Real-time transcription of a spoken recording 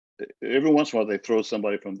every once in a while they throw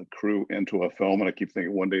somebody from the crew into a film, and I keep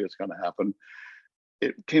thinking one day it's going to happen.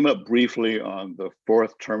 It came up briefly on the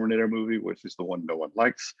fourth Terminator movie, which is the one no one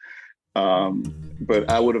likes. But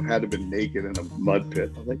I would have had to been naked in a mud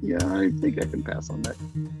pit. I was like, yeah, I think I can pass on that.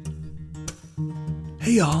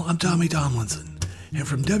 Hey y'all, I'm Tommy Tomlinson, and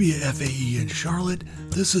from WFAE in Charlotte,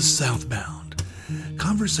 this is SouthBound.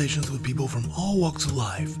 Conversations with people from all walks of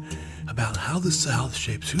life about how the South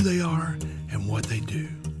shapes who they are and what they do.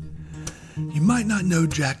 You might not know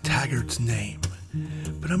Jack Taggart's name,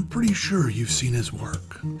 but I'm pretty sure you've seen his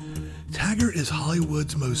work. Taggart is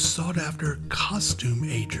Hollywood's most sought-after costume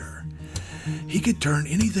ager. He could turn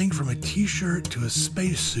anything from a t-shirt to a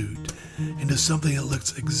spacesuit into something that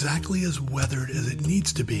looks exactly as weathered as it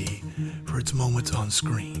needs to be for its moments on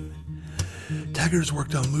screen. Taggart's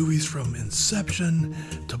worked on movies from Inception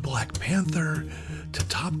to Black Panther to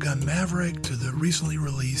Top Gun Maverick to the recently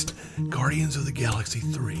released Guardians of the Galaxy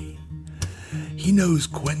 3. He knows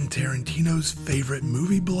Quentin Tarantino's favorite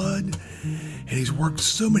movie, Blood, and he's worked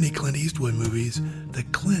so many Clint Eastwood movies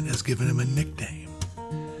that Clint has given him a nickname.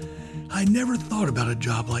 I never thought about a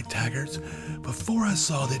job like Taggart's before I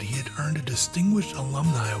saw that he had earned a Distinguished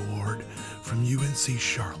Alumni Award from UNC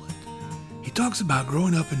Charlotte. He talks about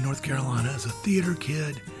growing up in North Carolina as a theater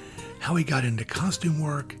kid, how he got into costume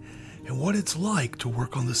work, and what it's like to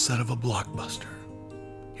work on the set of a blockbuster.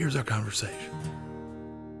 Here's our conversation.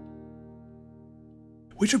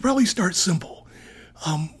 We should probably start simple.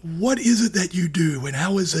 What is it that you do, and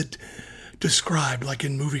how is it described, like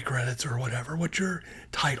in movie credits or whatever? What's your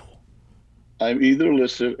title? I'm either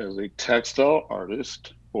listed as a textile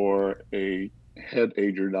artist or a head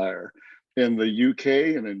ager dyer. In the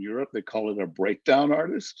UK and in Europe, they call it a breakdown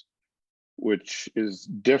artist, which is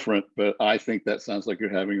different, but I think that sounds like you're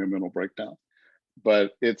having a mental breakdown.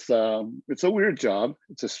 But it's a weird job.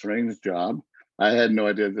 It's a strange job. I had no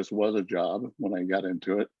idea this was a job when I got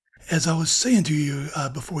into it. As I was saying to you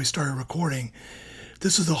before we started recording,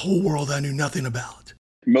 this is a whole world I knew nothing about.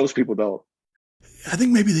 Most people don't. I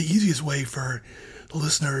think maybe the easiest way for the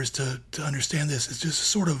listeners to understand this is just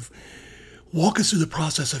sort of walk us through the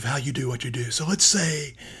process of how you do what you do. So let's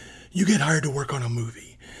say you get hired to work on a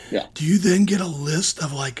movie. Yeah. Do you then get a list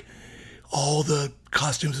of like all the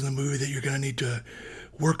costumes in the movie that you're going to need to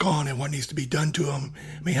work on and what needs to be done to them?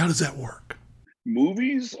 I mean, how does that work?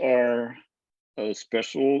 Movies are a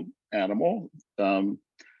special animal.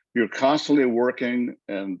 You're constantly working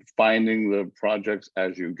and finding the projects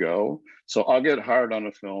as you go. So I'll get hired on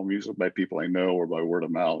a film, usually by people I know or by word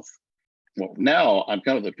of mouth. Well, now I'm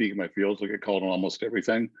kind of the peak of my field, so I get called on almost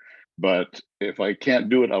everything. But if I can't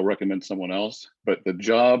do it, I'll recommend someone else. But the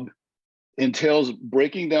job entails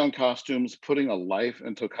breaking down costumes, putting a life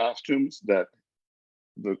into costumes that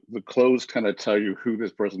the clothes kind of tell you who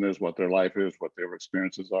this person is, what their life is, what their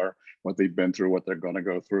experiences are, what they've been through, what they're going to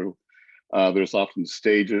go through. There's often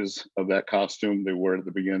stages of that costume they wear at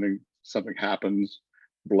the beginning. Something happens,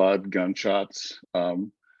 blood, gunshots,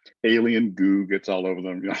 alien goo gets all over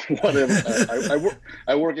them, whatever.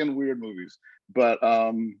 I work in weird movies, but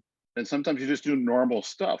and sometimes you just do normal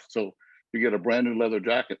stuff. So you get a brand new leather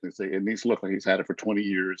jacket and they say it needs to look like he's had it for 20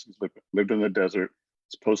 years. He's lived in the desert.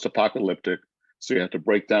 It's post-apocalyptic. So you have to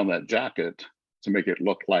break down that jacket to make it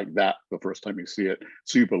look like that the first time you see it,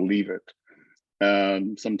 so you believe it.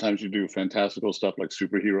 Sometimes you do fantastical stuff like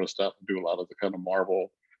superhero stuff, do a lot of the kind of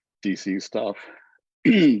Marvel, DC stuff,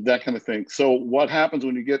 that kind of thing. So what happens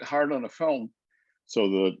when you get hired on a film? So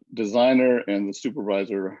the designer and the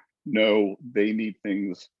supervisor know they need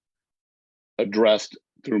things addressed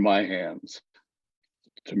through my hands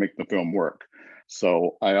to make the film work.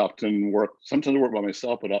 So I often sometimes I work by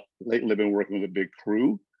myself, but lately I've been working with a big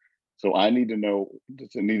crew. So I need to know, do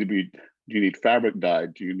you need fabric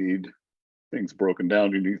dyed? Do you need things broken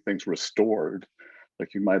down? Do you need things restored?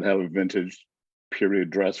 Like you might have a vintage period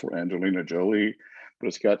dress for Angelina Jolie, but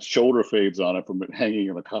it's got shoulder fades on it from it hanging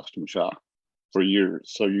in a costume shop for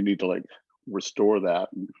years. So you need to like restore that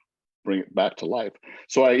and bring it back to life.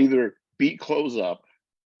 So I either beat clothes up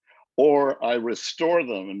or I restore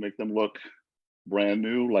them and make them look brand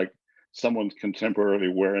new, like someone's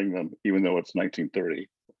contemporarily wearing them, even though it's 1930.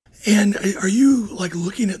 And are you like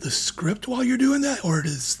looking at the script while you're doing that, or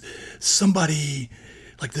does somebody,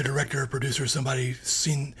 like the director or producer, somebody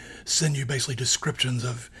send you basically descriptions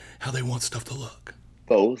of how they want stuff to look?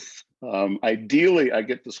 Both. Ideally, I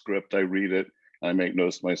get the script, I read it, I make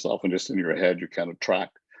notes to myself, and just in your head, you kind of track.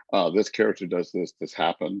 This character does this. This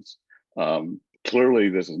happens. Clearly,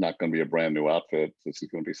 this is not going to be a brand new outfit. This is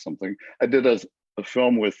going to be something. I did a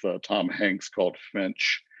film with Tom Hanks called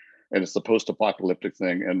Finch, and it's the post-apocalyptic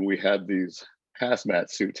thing. And we had these hazmat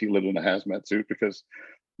suits. He lived in a hazmat suit because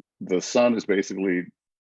the sun is basically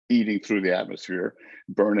eating through the atmosphere,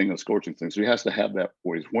 burning and scorching things. So he has to have that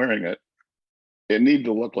where he's wearing it. It needed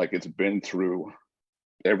to look like it's been through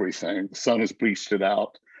everything. The sun has bleached it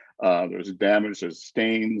out. There's damage, there's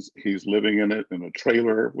stains. He's living in it in a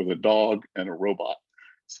trailer with a dog and a robot.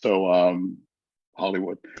 So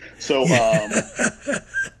Hollywood. So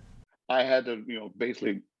I had to,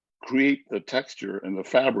 basically create the texture and the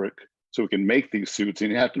fabric so we can make these suits.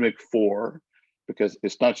 And you have to make 4 because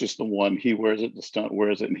it's not just the one. He wears it, the stunt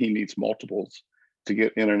wears it, and he needs multiples to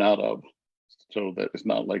get in and out of. So that it's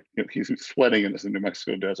not like he's sweating in this New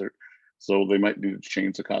Mexico desert. So they might need to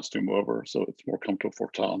change the costume over so it's more comfortable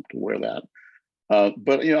for Tom to wear that.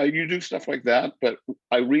 But you do stuff like that. But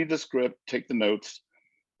I read the script, take the notes,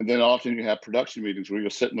 and then often you have production meetings where you'll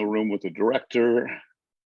sit in the room with the director,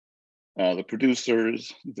 the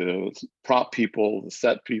producers, the prop people, the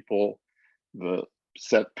set people, the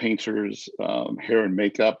set painters, hair and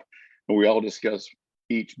makeup, and we all discuss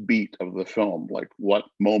each beat of the film, like what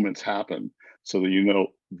moments happen, so that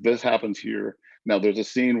this happens here. Now there's a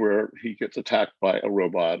scene where he gets attacked by a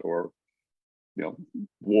robot or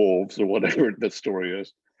wolves or whatever the story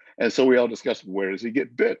is. And so we all discuss, where does he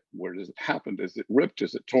get bit? Where does it happen? Is it ripped?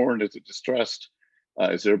 Is it torn? Is it distressed?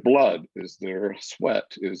 Is there blood? Is there sweat?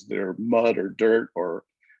 Is there mud or dirt or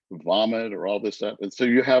vomit or all this stuff? And so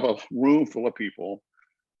you have a room full of people,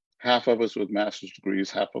 half of us with master's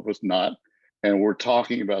degrees, half of us not. And we're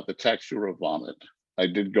talking about the texture of vomit. I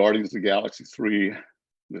did Guardians of the Galaxy 3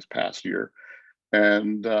 this past year.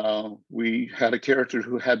 And we had a character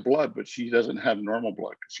who had blood, but she doesn't have normal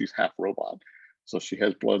blood because she's half robot. So she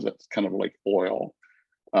has blood that's kind of like oil.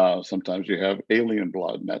 Sometimes you have alien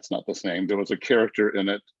blood, and that's not the same. There was a character in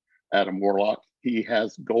it, Adam Warlock. He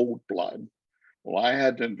has gold blood. Well, I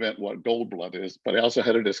had to invent what gold blood is, but I also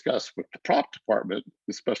had to discuss with the prop department,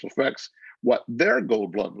 the special effects, what their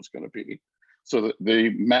gold blood was going to be, so that they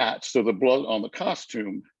match. So the blood on the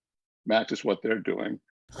costume matches what they're doing.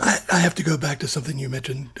 I have to go back to something you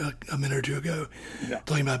mentioned a minute or two ago,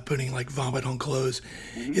 talking about putting like vomit on clothes.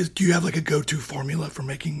 Mm-hmm. Do you have like a go-to formula for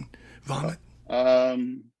making vomit?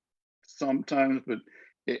 Sometimes, but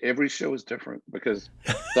every show is different because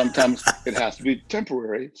sometimes it has to be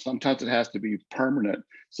temporary. Sometimes it has to be permanent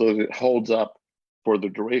so that it holds up for the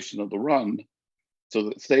duration of the run, so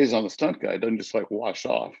that it stays on the stunt guy. It doesn't just like wash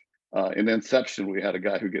off. In Inception, we had a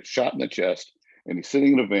guy who gets shot in the chest, and he's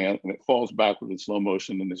sitting in a van, and it falls backward in slow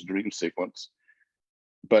motion in this dream sequence.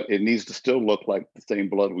 But it needs to still look like the same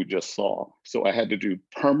blood we just saw. So I had to do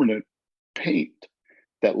permanent paint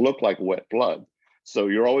that looked like wet blood. So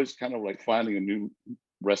you're always kind of like finding a new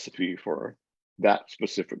recipe for that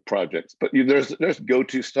specific project. But there's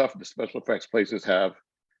go-to stuff the special effects places have,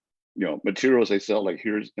 materials they sell, like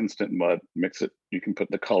here's instant mud, mix it, you can put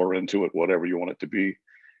the color into it, whatever you want it to be.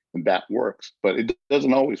 And that works, but it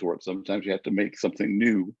doesn't always work. Sometimes you have to make something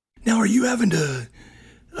new. Now, are you having to,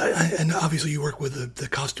 and obviously you work with the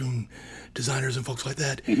costume designers and folks like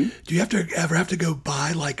that. Mm-hmm. Do you ever have to go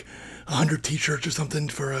buy like 100 t-shirts or something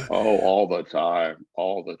for a... Oh, all the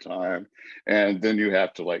time. And then you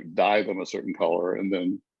have to like dye them a certain color. And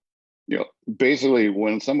then, basically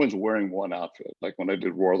when someone's wearing one outfit, like when I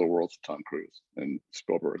did War of the Worlds with Tom Cruise and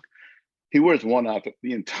Spielberg, he wears one outfit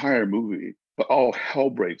the entire movie. But all hell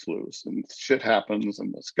breaks loose and shit happens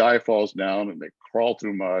and the sky falls down and they crawl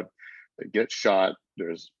through mud, they get shot,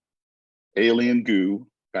 there's alien goo,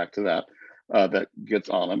 back to that, that gets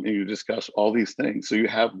on them, and you discuss all these things. So you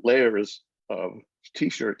have layers of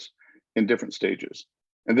t-shirts in different stages.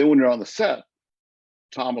 And then when you're on the set,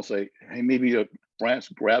 Tom will say, hey, maybe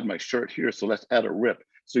Branch grabbed my shirt here, so let's add a rip.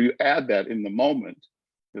 So you add that in the moment,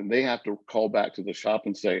 then they have to call back to the shop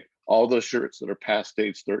and say, all those shirts that are past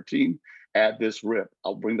stage 13, add this rip.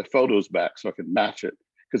 I'll bring the photos back so I can match it,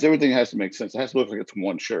 because everything has to make sense. It has to look like it's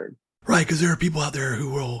one shirt. Right, because there are people out there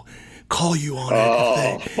who will call you on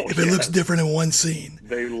it if it looks different in one scene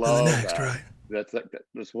they love than the next, that. Right?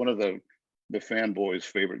 That's one of the fanboys'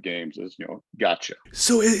 favorite games is, gotcha.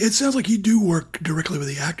 So it sounds like you do work directly with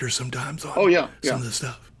the actors sometimes on some of the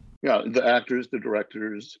stuff. Yeah, the actors, the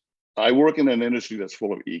directors. I work in an industry that's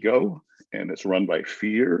full of ego, and it's run by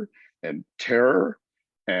fear and terror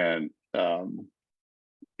and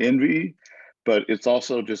envy, but it's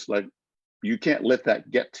also just like you can't let that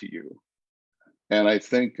get to you. And I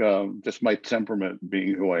think just my temperament,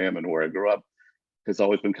 being who I am and where I grew up, has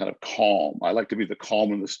always been kind of calm. I like to be the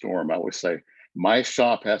calm in the storm. I always say my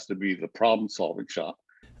shop has to be the problem-solving shop.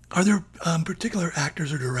 Are there particular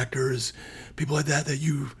actors or directors, people like that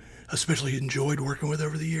you especially enjoyed working with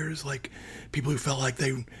over the years, like people who felt like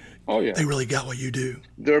they really got what you do?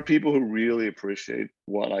 There are people who really appreciate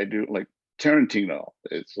what I do, like Tarantino,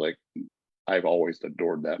 it's like I've always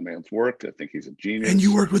adored that man's work. I think he's a genius. And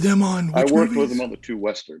you worked with him on I which worked with movies? him on the two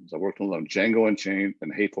westerns. I worked with him on Django Unchained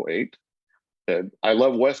and Hateful Eight. And I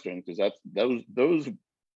love westerns because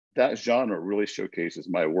that genre really showcases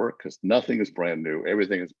my work because nothing is brand new.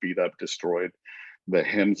 Everything is beat up, destroyed. The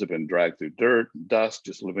hymns have been dragged through dirt, dust,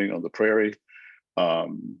 just living on the prairie.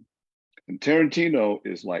 And Tarantino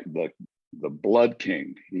is like the blood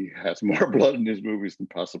king. He has more blood in his movies than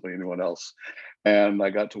possibly anyone else. And I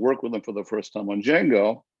got to work with him for the first time on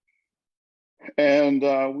Django. And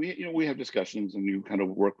we have discussions and you kind of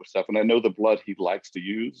work with stuff. And I know the blood he likes to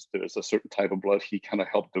use. There's a certain type of blood he kind of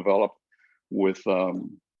helped develop with.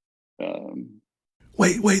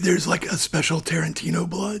 Wait, there's like a special Tarantino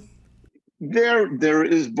blood? There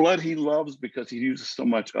is blood he loves because he uses so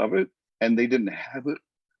much of it, and they didn't have it.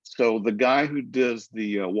 So the guy who does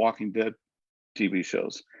the Walking Dead TV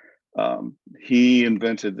shows, he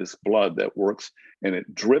invented this blood that works, and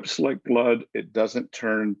it drips like blood. It doesn't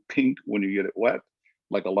turn pink when you get it wet,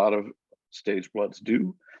 like a lot of stage bloods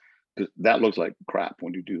do. That looks like crap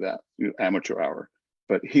when you do that, amateur hour.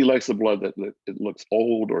 But he likes the blood that it looks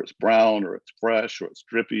old, or it's brown, or it's fresh, or it's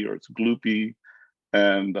drippy, or it's gloopy.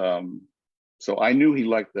 And so I knew he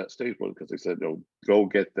liked that stage blood because they said, "Oh, go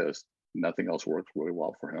get this." Nothing else works really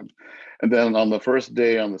well for him. And then on the first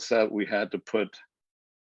day on the set, we had to put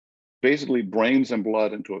basically brains and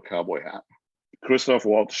blood into a cowboy hat. Christoph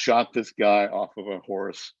Waltz shot this guy off of a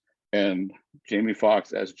horse, and Jamie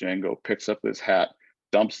Foxx as Django picks up this hat,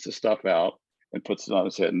 dumps the stuff out, and puts it on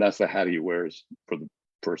his head. And that's the hat he wears for the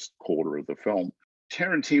first quarter of the film.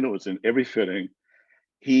 Tarantino is in every fitting.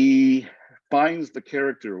 He finds the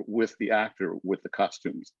character with the actor with the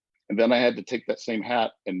costumes. And then I had to take that same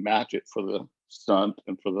hat and match it for the stunt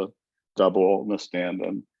and for the double and the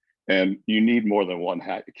stand-in. And you need more than one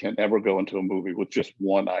hat. You can't ever go into a movie with just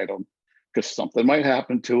one item because something might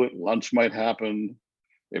happen to it. Lunch might happen.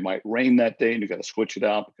 It might rain that day and you got to switch it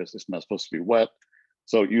out because it's not supposed to be wet.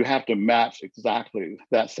 So you have to match exactly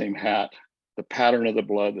that same hat, the pattern of the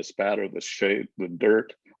blood, the spatter, the shade, the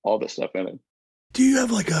dirt, all the stuff in it. Do you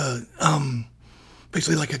have like a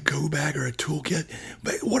basically like a go bag or a toolkit?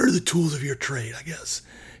 But what are the tools of your trade, I guess,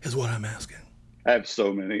 is what I'm asking. I have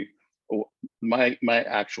so many. My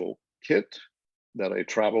actual kit that I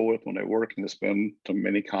travel with when I work, and it's been to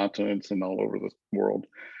many continents and all over the world.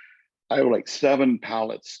 I have like 7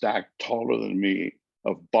 pallets stacked taller than me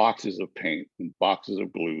of boxes of paint and boxes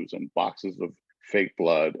of glues and boxes of fake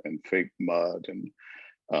blood and fake mud and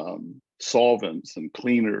solvents and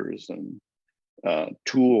cleaners and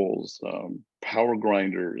tools, power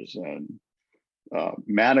grinders, and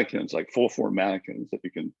mannequins, like full form mannequins that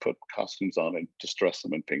you can put costumes on and distress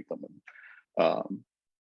them and paint them. And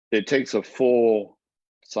it takes a full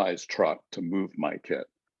size truck to move my kit.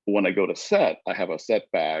 When I go to set, I have a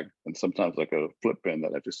set bag and sometimes like a flip bin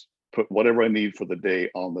that I just put whatever I need for the day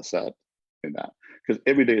on the set in that, because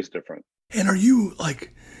every day is different. And are you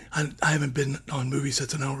like, I haven't been on movie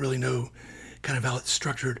sets and I don't really know kind of how it's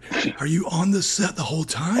structured. Are you on the set the whole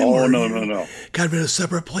time? Oh, no. Kind of in a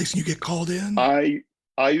separate place and you get called in?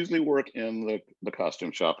 I usually work in the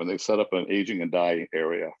costume shop, and they set up an aging and dye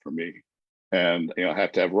area for me. And, I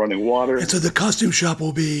have to have running water. And so the costume shop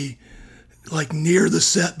will be like near the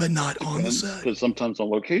set, but not on the set? Because sometimes on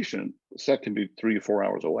location, the set can be 3 or 4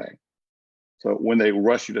 hours away. So when they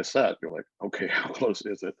rush you to set, you're like, okay, how close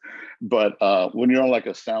is it? But when you're on like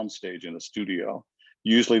a sound stage in a studio,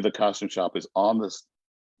 usually the costume shop is on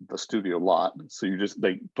the studio lot. So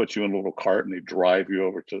they put you in a little cart and they drive you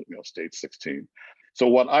over to stage 16. So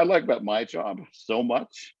what I like about my job so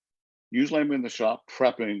much, usually I'm in the shop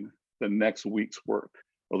prepping the next week's work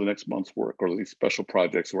or the next month's work or these special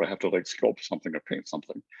projects where I have to like sculpt something or paint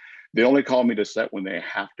something. They only call me to set when they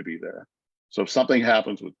have to be there. So if something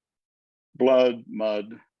happens with blood, mud,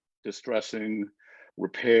 distressing,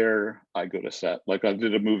 repair, I go to set. Like I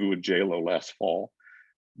did a movie with J-Lo last fall.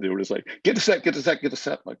 They were just like, get to set.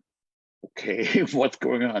 I'm like, okay, what's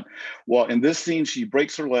going on? Well, in this scene, she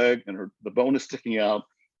breaks her leg and the bone is sticking out,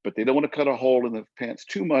 but they don't want to cut a hole in the pants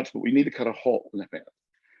too much, but we need to cut a hole in the pants.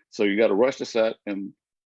 So you got to rush the set and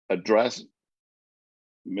address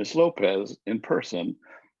Miss Lopez in person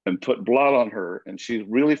and put blood on her. And she's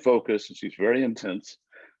really focused and she's very intense.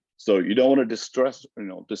 So you don't want to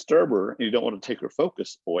disturb her, and you don't want to take her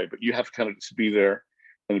focus away, but you have to kind of just be there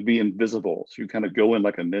and be invisible. So you kind of go in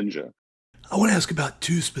like a ninja. I want to ask about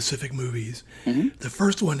 2 specific movies. Mm-hmm. The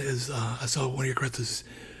first one is, I saw one of your credits,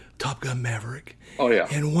 Top Gun Maverick. Oh, yeah.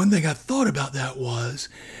 And one thing I thought about that was,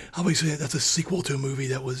 obviously that's a sequel to a movie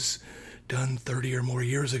that was done 30 or more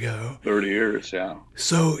years ago. 30 years, yeah.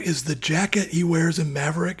 So is the jacket he wears in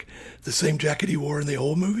Maverick the same jacket he wore in the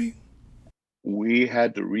old movie? We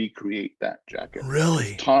had to recreate that jacket.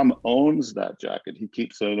 Really? Tom owns that jacket. He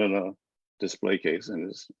keeps it in a display case in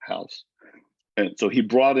his house. And so he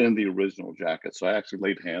brought in the original jacket. So I actually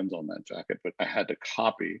laid hands on that jacket, but I had to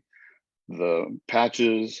copy the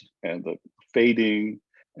patches and the fading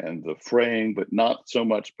and the fraying, but not so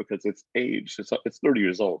much because it's aged. It's 30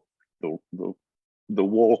 years old. The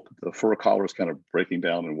wool, the fur collar is kind of breaking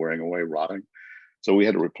down and wearing away, rotting. So we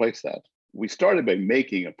had to replace that. We started by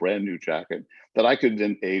making a brand new jacket that I could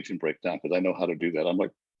then age and break down because I know how to do that. I'm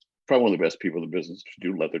like probably one of the best people in the business to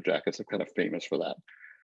do leather jackets. I'm kind of famous for that.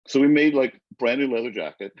 So we made like brand new leather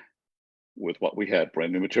jacket with what we had,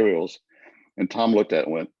 brand new materials. And Tom looked at it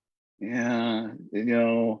and went, yeah,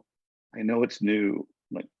 I know it's new.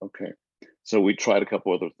 I'm like, okay. So we tried a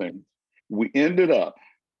couple other things. We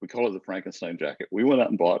call it the Frankenstein jacket. We went out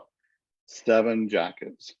and bought 7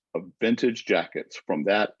 jackets of vintage jackets from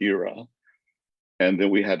that era. And then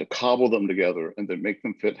we had to cobble them together and then make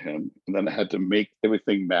them fit him. And then I had to make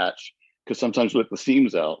everything match because sometimes with the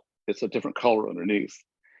seams out, it's a different color underneath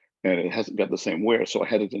and it hasn't got the same wear. So I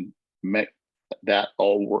had to make that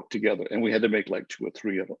all work together. And we had to make like 2 or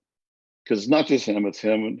 3 of them because it's not just him, it's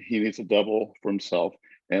him and he needs a double for himself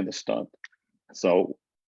and the stunt. So,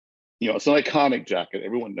 it's an iconic jacket.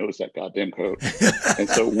 Everyone knows that goddamn coat. And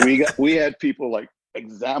so we had people like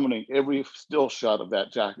examining every still shot of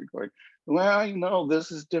that jacket going, well,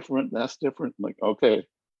 this is different. That's different. I'm like, okay.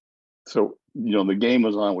 So, the game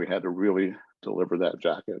was on. We had to really deliver that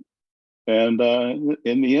jacket. And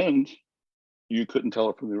in the end, you couldn't tell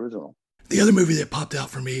it from the original. The other movie that popped out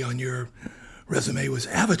for me on your resume was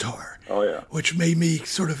Avatar. Oh, yeah. Which made me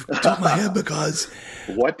sort of tilt my head because...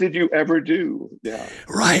 What did you ever do? Yeah.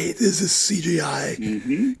 Right. This is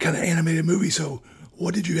CGI kind of animated movie. So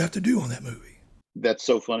what did you have to do on that movie? That's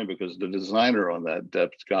so funny because the designer on that,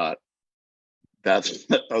 Deb Scott, that's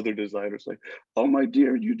the other designers like, oh, my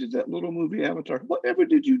dear, you did that little movie Avatar. Whatever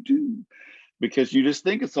did you do? Because you just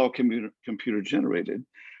think it's all computer generated.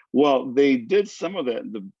 Well, they did some of that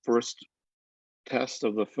in the first test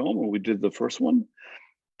of the film when we did the first one.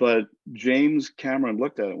 But James Cameron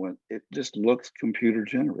looked at it and went, it just looks computer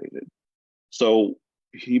generated. So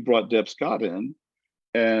he brought Deb Scott in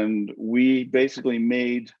and we basically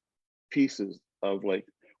made pieces of like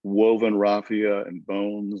woven raffia and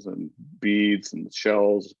bones and beads and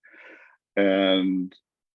shells. And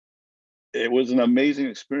it was an amazing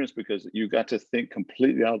experience because you got to think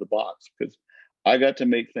completely out of the box because I got to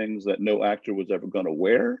make things that no actor was ever going to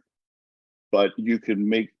wear, but you could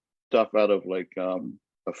make stuff out of like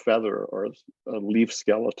a feather or a leaf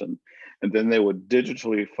skeleton. And then they would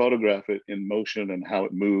digitally photograph it in motion and how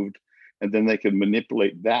it moved. And then they could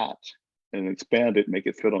manipulate that and expand it, make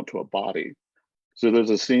it fit onto a body. So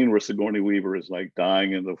there's a scene where Sigourney Weaver is like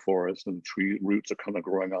dying in the forest and the tree roots are kind of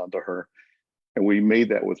growing onto her. And we made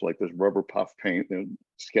that with like this rubber puff paint and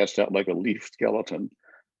sketched out like a leaf skeleton.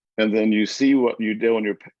 And then you see what you do on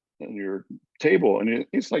your table, and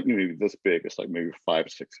it's like maybe this big. It's like maybe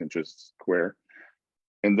 5-6 inches square.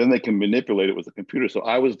 And then they can manipulate it with a computer. So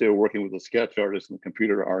I was there working with a sketch artist and a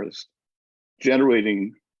computer artist,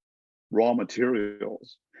 generating raw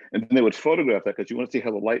materials. And then they would photograph that because you want to see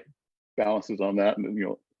how the light balances on that. And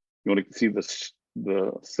you want to see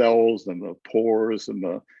the cells and the pores and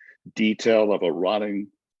the detail of a rotting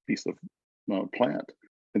piece of plant.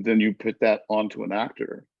 And then you put that onto an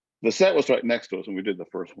actor. The set was right next to us when we did the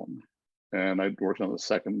first one. And I worked on the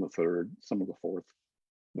second, the third, some of the fourth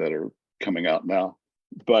that are coming out now.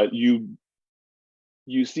 But you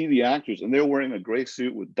see the actors and they're wearing a gray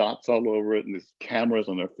suit with dots all over it and there's cameras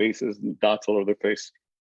on their faces and dots all over their face.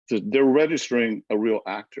 So they're registering a real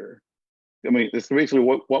actor. I mean, it's basically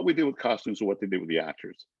what we do with costumes and what they do with the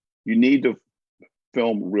actors. You need to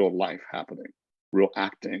film real life happening, real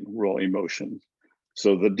acting, real emotions.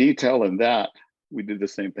 So the detail in that, we did the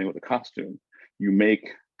same thing with the costume. You make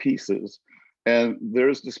pieces and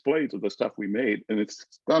there's displays of the stuff we made and it's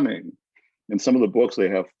stunning. In some of the books, they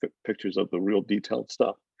have pictures of the real detailed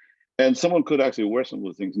stuff. And someone could actually wear some of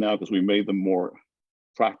the things now because we made them more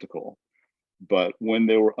practical. But when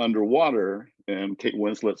they were underwater and Kate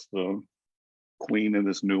Winslet's the queen in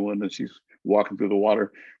this new one and she's walking through the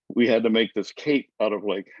water, we had to make this cape out of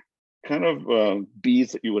like kind of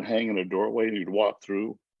beads that you would hang in a doorway and you'd walk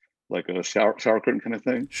through like a shower curtain kind of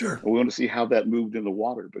thing. Sure. And we want to see how that moved in the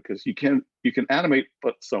water because you can animate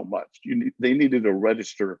but so much. They needed to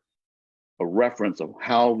register a reference of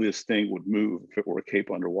how this thing would move if it were a cape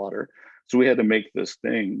underwater. So we had to make this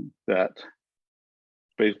thing that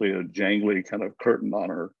basically a jangly kind of curtain on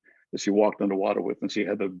her that she walked underwater with, and she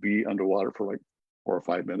had to be underwater for like 4 or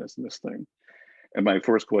 5 minutes in this thing. And my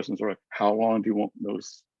first questions were like, how long do you want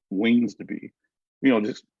those wings to be?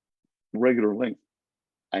 Just regular length.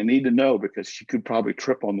 I need to know because she could probably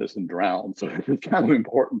trip on this and drown. So it's kind of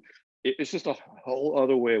important. It's just a whole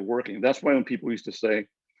other way of working. That's why when people used to say,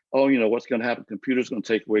 oh, what's going to happen? Computers going to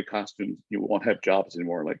take away costumes. You won't have jobs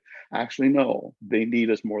anymore. Like, actually, no, they need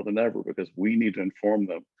us more than ever because we need to inform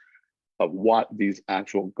them of what these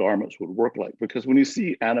actual garments would work like. Because when you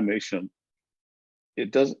see animation,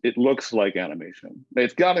 it looks like animation.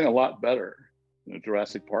 It's gotten a lot better.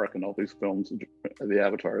 Jurassic Park and all these films, the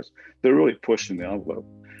avatars, they're really pushing the envelope.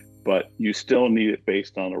 But you still need it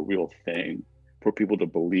based on a real thing for people to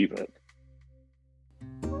believe it.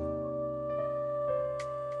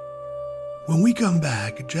 When we come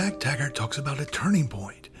back, Jack Taggart talks about a turning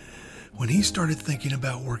point when he started thinking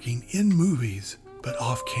about working in movies, but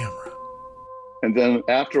off camera. And then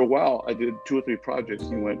after a while, I did 2 or 3 projects.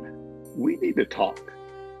 And he went, we need to talk.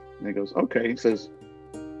 And he goes, okay. He says,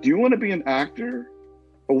 do you want to be an actor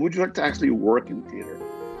or would you like to actually work in theater?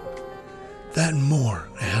 That and more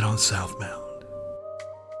ahead on SouthBound.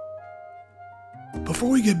 Before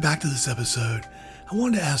we get back to this episode, I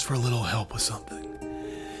wanted to ask for a little help with something.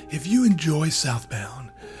 If you enjoy SouthBound,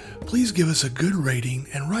 please give us a good rating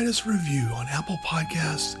and write us a review on Apple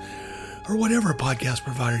Podcasts or whatever podcast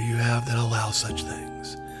provider you have that allows such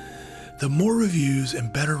things. The more reviews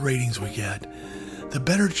and better ratings we get, the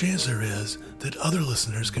better chance there is that other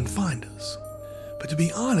listeners can find us. But to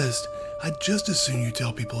be honest, I'd just as soon you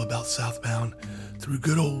tell people about SouthBound through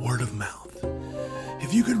good old word of mouth.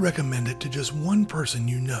 If you could recommend it to just one person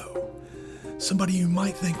you know, somebody you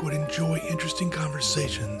might think would enjoy interesting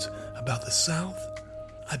conversations about the South,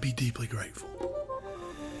 I'd be deeply grateful.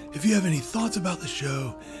 If you have any thoughts about the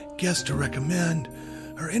show, guests to recommend,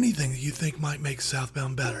 or anything that you think might make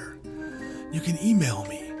SouthBound better, you can email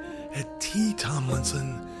me at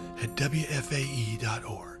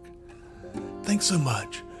ttomlinson@wfae.org. Thanks so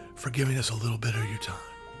much for giving us a little bit of your time.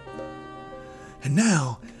 And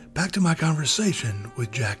now, back to my conversation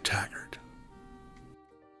with Jack Taggart.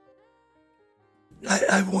 I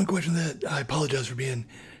have one question that I apologize for being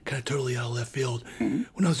kind of totally out of left field. Mm-hmm.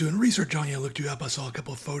 When I was doing research on you, I looked you up, I saw a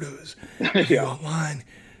couple of photos of you online.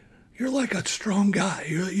 You're like a strong guy.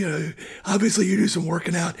 Obviously you do some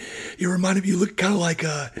working out. You reminded me, you look kind of like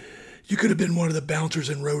you could have been one of the bouncers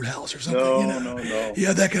in Roadhouse or something. No.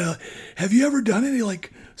 Yeah, that kind of. Have you ever done any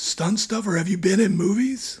like stunt stuff, or have you been in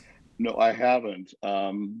movies? No, I haven't.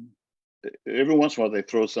 Every once in a while, they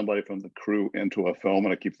throw somebody from the crew into a film,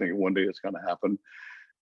 and I keep thinking one day it's going to happen.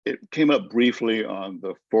 It came up briefly on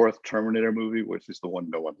the 4th Terminator movie, which is the one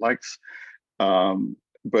no one likes.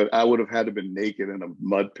 But I would have had to been naked in a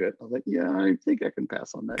mud pit. I was like, yeah, I think I can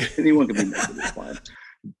pass on that. Anyone can be naked, it's fine.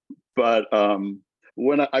 But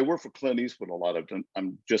when I work for Clint Eastwood a lot, I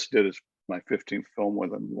just did my 15th film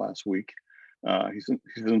with him last week. He's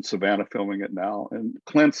in Savannah filming it now. And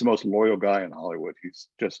Clint's the most loyal guy in Hollywood. He's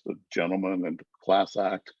just a gentleman and class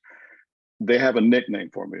act. They have a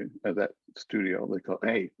nickname for me at that studio. They call,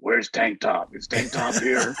 hey, where's Tank Top? Is Tank Top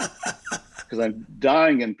here? Because I'm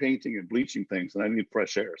dyeing and painting and bleaching things and I need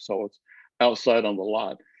fresh air. So it's outside on the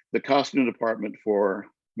lot. The costume department for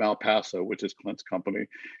Malpaso, which is Clint's company,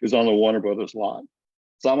 is on the Warner Brothers lot.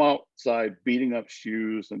 So I'm outside beating up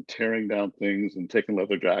shoes and tearing down things and taking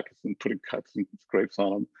leather jackets and putting cuts and scrapes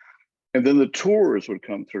on them. And then the tours would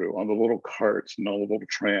come through on the little carts and all the little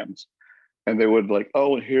trams. And they would like,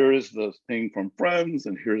 oh, and here is the thing from Friends,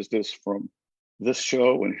 and here's this from this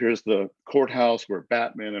show, and here's the courthouse where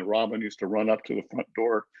Batman and Robin used to run up to the front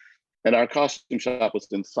door. And our costume shop was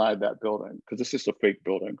inside that building because it's just a fake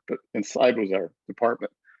building, but inside was our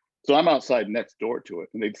department. So I'm outside next door to it,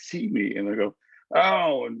 and they'd see me and they go,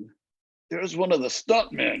 oh, and there's one of the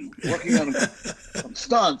stuntmen working on some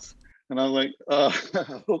stunts. And I'm like,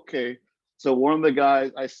 okay. So one of the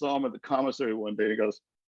guys, I saw him at the commissary one day. He goes,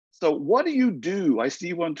 so what do you do? I see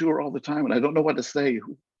you on tour all the time and I don't know what to say.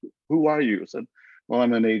 Who are you? I said, well,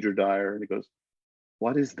 I'm an ager dyer. And he goes,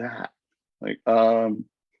 what is that? Like, I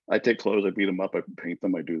take clothes, I beat them up, I paint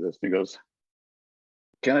them, I do this. And he goes,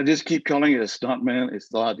 can I just keep calling it a stuntman?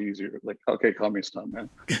 It's a lot easier. Like, okay, call me a stuntman.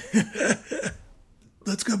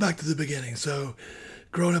 Let's go back to the beginning. So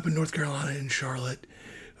growing up in North Carolina in Charlotte,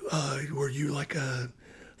 were you like a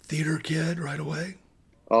theater kid right away?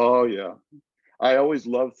 Oh, yeah. I always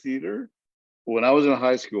loved theater. When I was in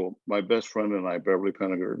high school, my best friend and I, Beverly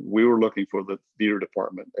Penninger, we were looking for the theater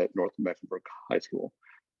department at North Mecklenburg High School.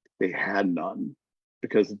 They had none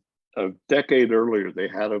because a decade earlier, they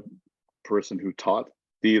had a person who taught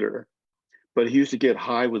theater, but he used to get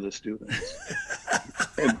high with the students.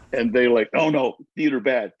 And they like, oh no, theater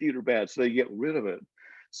bad, theater bad. So they get rid of it.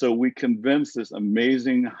 So we convinced this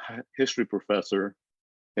amazing history professor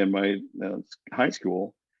in my high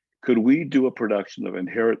school, could we do a production of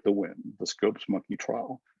Inherit the Wind, the Scopes Monkey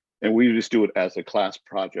Trial? And we just do it as a class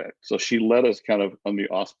project. So she let us kind of, on the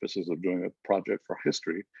auspices of doing a project for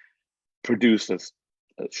history, produce a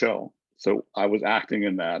show. So I was acting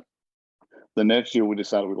in that. The next year we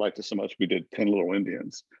decided we liked it so much, we did 10 Little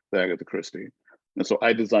Indians, the Agatha Christie. And so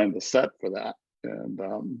I designed the set for that. And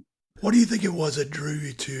what do you think it was that drew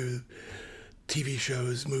you to TV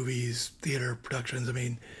shows, movies, theater productions? I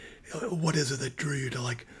mean, what is it that drew you to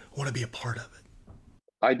like want to be a part of it?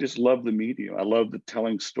 I just love the medium. I love the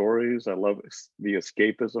telling stories. I love the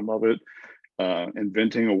escapism of it,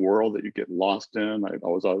 inventing a world that you get lost in. I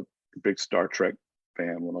was a big Star Trek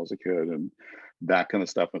fan when I was a kid and that kind of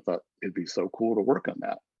stuff. I thought it'd be so cool to work on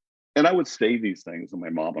that. And I would say these things and my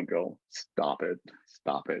mom would go, stop it.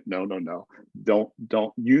 No,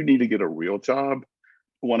 don't, you need to get a real job.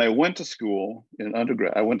 When I went to school in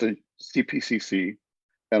undergrad, I went to CPCC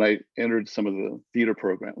and I entered some of the theater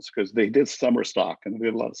programs because they did summer stock and we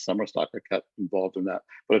did a lot of summer stock. I got involved in that,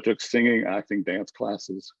 but I took singing, acting, dance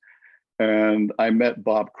classes. And I met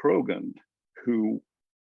Bob Krogan, who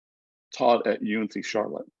taught at UNC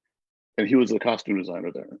Charlotte. And he was the costume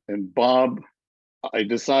designer there. And Bob, I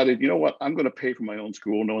decided, you know what, I'm going to pay for my own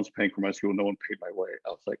school. No one's paying for my school. No one paid my way. I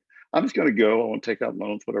was like, I'm just going to go. I want to take out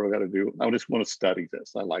loans, whatever I got to do. I just want to study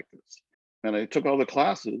this. I like this. And I took all the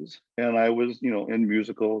classes and I was, in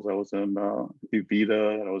musicals. I was in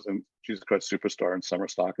Evita and I was in Jesus Christ Superstar and Summer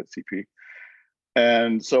Stock at CP.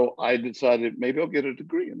 And so I decided maybe I'll get a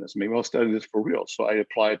degree in this. Maybe I'll study this for real. So I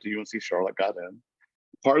applied to UNC Charlotte, got in.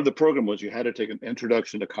 Part of the program was you had to take an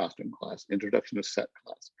introduction to costume class, introduction to set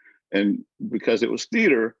class. And because it was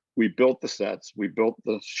theater, we built the sets, we built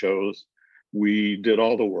the shows, we did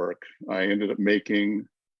all the work. I ended up making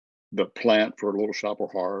the plant for Little Shop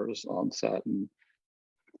of Horrors on set.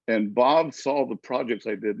 And Bob saw the projects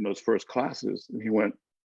I did in those first classes and he went,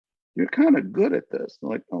 you're kind of good at this. I'm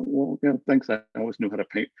like, oh, well, yeah, thanks. I always knew how to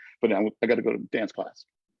paint, but now I got to go to dance class.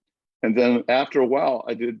 And then after a while,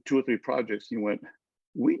 I did 2 or 3 projects. He went,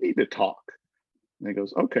 we need to talk. And he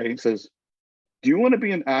goes, okay. He says, do you want to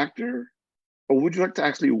be an actor or would you like to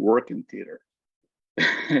actually work in theater?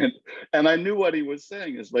 and I knew what he was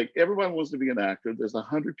saying is like, everyone wants to be an actor. There's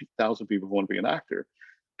 100,000 people who want to be an actor,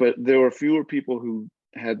 but there were fewer people who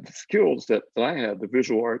had the skills that I had, the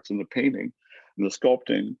visual arts and the painting and the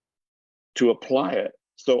sculpting to apply it.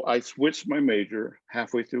 So I switched my major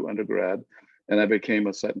halfway through undergrad and I became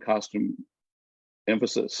a set and costume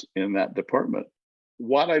emphasis in that department.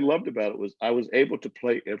 What I loved about it was I was able to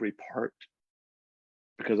play every part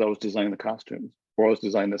because I was designing the costumes or I was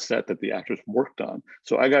designing the set that the actors worked on.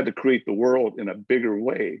 So I got to create the world in a bigger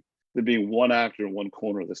way than being one actor in one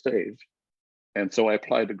corner of the stage. And so I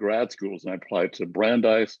applied to grad schools and I applied to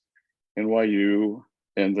Brandeis, NYU,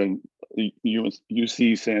 and then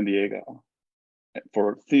UC San Diego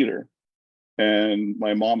for theater. And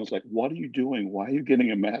my mom was like, what are you doing? Why are you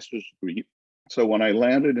getting a master's degree? So when I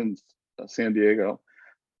landed in San Diego,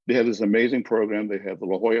 they had this amazing program. They had the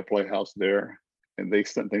La Jolla Playhouse there, and they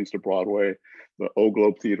sent things to Broadway. The O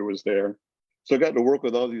Globe Theater was there. So I got to work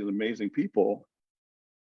with all these amazing people.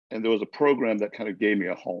 And there was a program that kind of gave me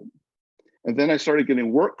a home. And then I started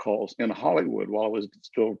getting work calls in Hollywood while I was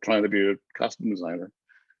still trying to be a costume designer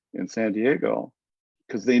in San Diego,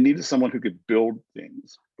 because they needed someone who could build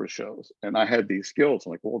things for shows. And I had these skills.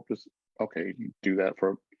 I'm like, well, just, okay, you do that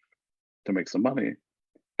to make some money.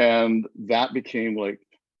 And that became like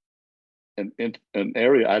an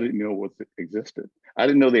area I didn't know what existed. I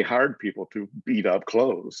didn't know they hired people to beat up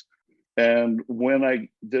clothes. And when I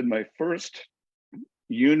did my first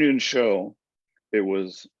union show, it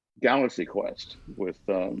was Galaxy Quest with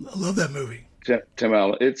I love that movie. Tim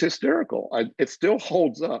Allen. It's hysterical. It still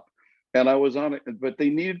holds up. And I was on it, but they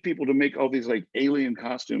needed people to make all these like alien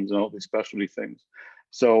costumes and all these specialty things.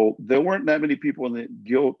 So there weren't that many people in the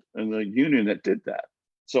guild and the union that did that.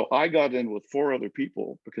 So I got in with 4 other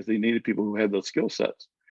people because they needed people who had those skill sets.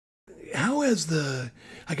 How has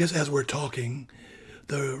I guess as we're talking,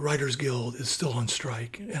 the Writers Guild is still on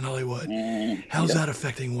strike in Hollywood. How's that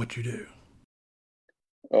affecting what you do?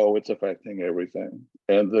 Oh, it's affecting everything.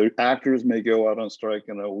 And the actors may go out on strike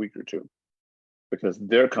in a week or 2 because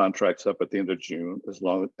their contract's up at the end of June, as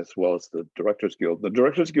well as the Directors Guild. The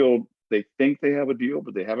Directors Guild, they think they have a deal,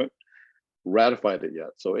 but they haven't ratified it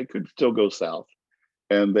yet. So it could still go south.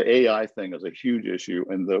 And the AI thing is a huge issue.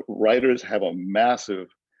 And the writers have a massive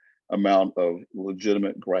amount of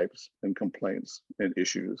legitimate gripes and complaints and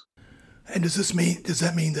issues. And does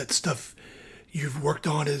that mean that stuff you've worked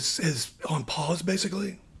on is on pause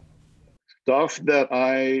basically? Stuff that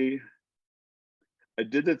I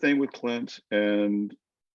did the thing with Clint, and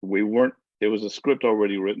we weren't. It was a script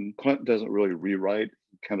already written. Clint doesn't really rewrite;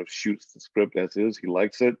 he kind of shoots the script as is. He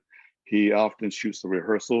likes it. He often shoots the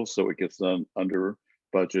rehearsals, so it gets done under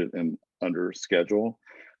budget and under schedule.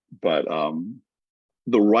 But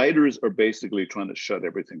the writers are basically trying to shut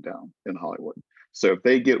everything down in Hollywood. So if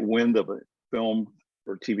they get wind of a film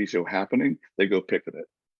or TV show happening, they go picket it.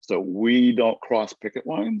 So we don't cross picket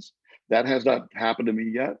lines. That has not happened to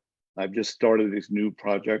me yet. I've just started these new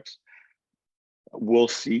projects. We'll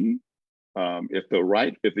see. If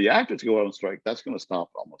the actors go out on strike, that's going to stop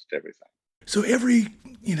almost everything. So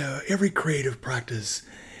every creative practice,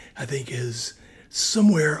 I think, is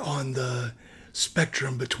somewhere on the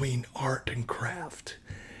spectrum between art and craft.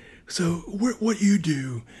 So what you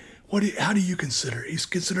do, how do you consider it? You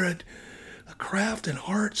consider it a craft and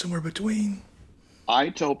art, somewhere between? I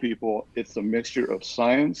tell people it's a mixture of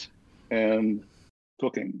science and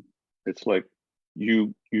cooking. It's like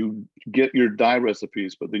you get your dye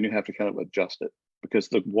recipes, but then you have to kind of adjust it because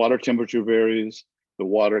the water temperature varies. The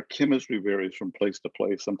water chemistry varies from place to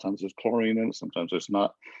place. Sometimes there's chlorine in it, sometimes there's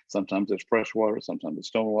not. Sometimes there's fresh water, sometimes it's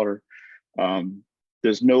stone water.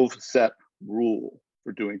 There's no set rule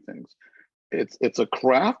for doing things. It's a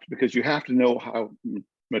craft because you have to know how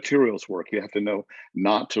materials work. You have to know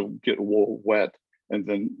not to get wool wet and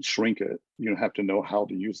then shrink it. You have to know how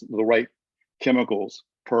to use the right chemicals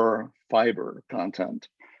per fiber content.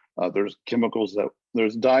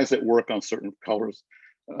 There's dyes that work on certain colors,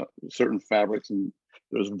 certain fabrics, and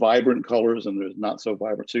there's vibrant colors and there's not so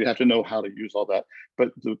vibrant. So you have to know how to use all that. But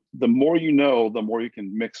the more you know, the more you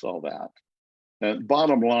can mix all that. And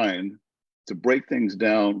bottom line, to break things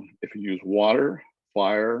down, if you use water,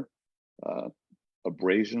 fire,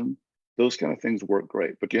 abrasion, those kind of things work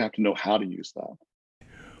great, but you have to know how to use that.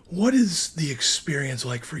 What is the experience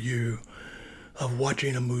like for you of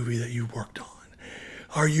watching a movie that you worked on?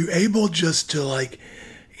 Are you able just to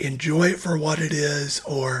enjoy it for what it is,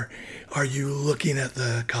 or are you looking at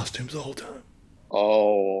the costumes the whole time?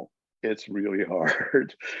 Oh, it's really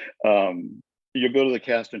hard. You go to the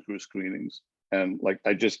cast and crew screenings, and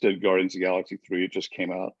I just did Guardians of the Galaxy 3. It just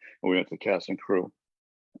came out, and we went to the cast and crew,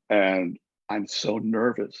 and I'm so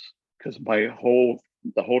nervous because the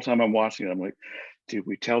whole time I'm watching it, I'm like, did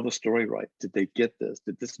we tell the story right? Did they get this?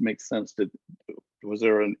 Did this make sense? Was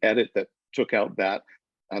there an edit that took out that?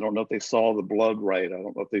 I don't know if they saw the blood right. I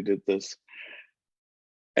don't know if they did this.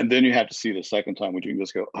 And then you have to see the second time, which you can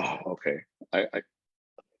just go, oh, okay,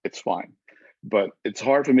 it's fine. But it's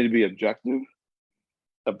hard for me to be objective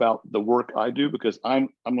about the work I do because I'm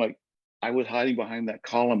like, I was hiding behind that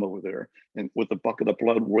column over there and with the bucket of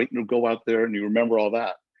blood waiting to go out there, and you remember all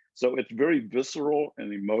that. So it's very visceral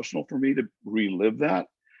and emotional for me to relive that.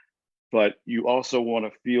 But you also want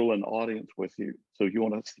to feel an audience with you. So you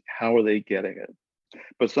want to see how are they getting it.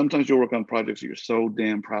 But sometimes you'll work on projects that you're so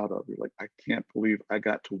damn proud of. You're like, I can't believe I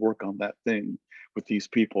got to work on that thing with these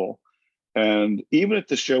people. And even if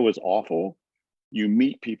the show is awful, you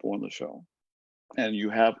meet people on the show and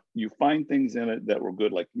you find things in it that were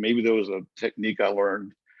good. Like maybe there was a technique I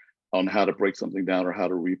learned on how to break something down or how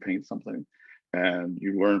to repaint something. And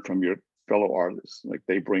you learn from your fellow artists. Like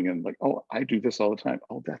they bring in oh, I do this all the time.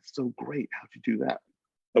 Oh, that's so great. How'd you do that?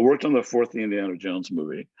 I worked on the fourth Indiana Jones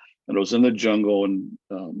movie. And it was in the jungle in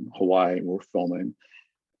Hawaii. We're filming.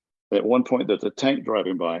 At one point, there's a tank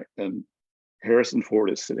driving by, and Harrison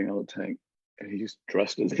Ford is sitting on the tank, and he's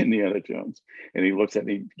dressed as Indiana Jones. And he looks at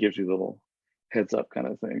me, gives you a little heads up kind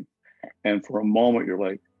of thing. And for a moment, you're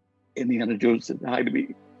like, Indiana Jones said hi to me.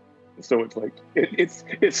 So it's like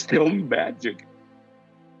it's still magic.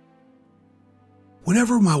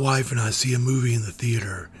 Whenever my wife and I see a movie in the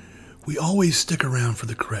theater, we always stick around for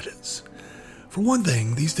the credits. For one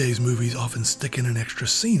thing, these days movies often stick in an extra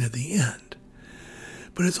scene at the end.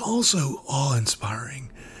 But it's also awe-inspiring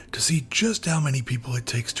to see just how many people it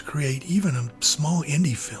takes to create even a small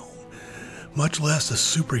indie film, much less a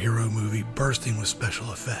superhero movie bursting with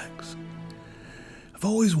special effects. I've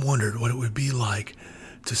always wondered what it would be like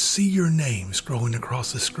to see your name scrolling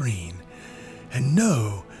across the screen and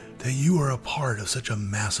know that you are a part of such a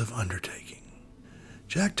massive undertaking.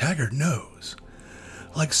 Jack Taggart knows.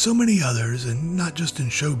 Like so many others, and not just in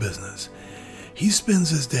show business, he spends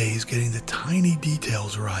his days getting the tiny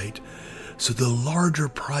details right so the larger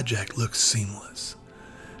project looks seamless.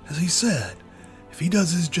 As he said, if he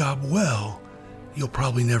does his job well, you'll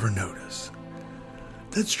probably never notice.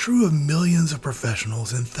 That's true of millions of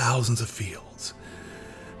professionals in thousands of fields.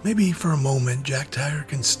 Maybe for a moment, Jack Taggart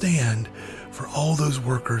can stand for all those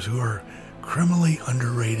workers who are criminally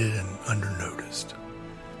underrated and undernoticed.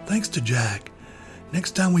 Thanks to Jack,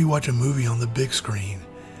 next time we watch a movie on the big screen,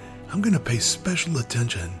 I'm going to pay special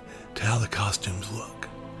attention to how the costumes look.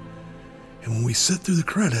 And when we sit through the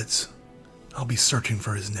credits, I'll be searching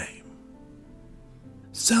for his name.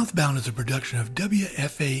 SouthBound is a production of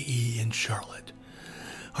WFAE in Charlotte.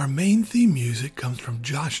 Our main theme music comes from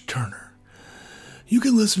Josh Turner. You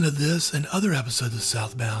can listen to this and other episodes of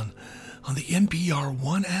SouthBound on the NPR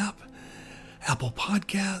One app, Apple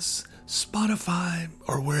Podcasts, Spotify,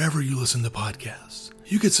 or wherever you listen to podcasts.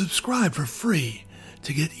 You can subscribe for free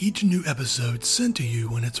to get each new episode sent to you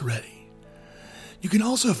when it's ready. You can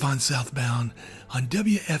also find SouthBound on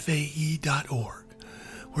WFAE.org,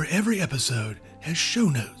 where every episode has show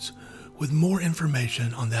notes with more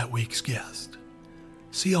information on that week's guest.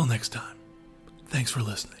 See y'all next time. Thanks for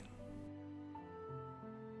listening.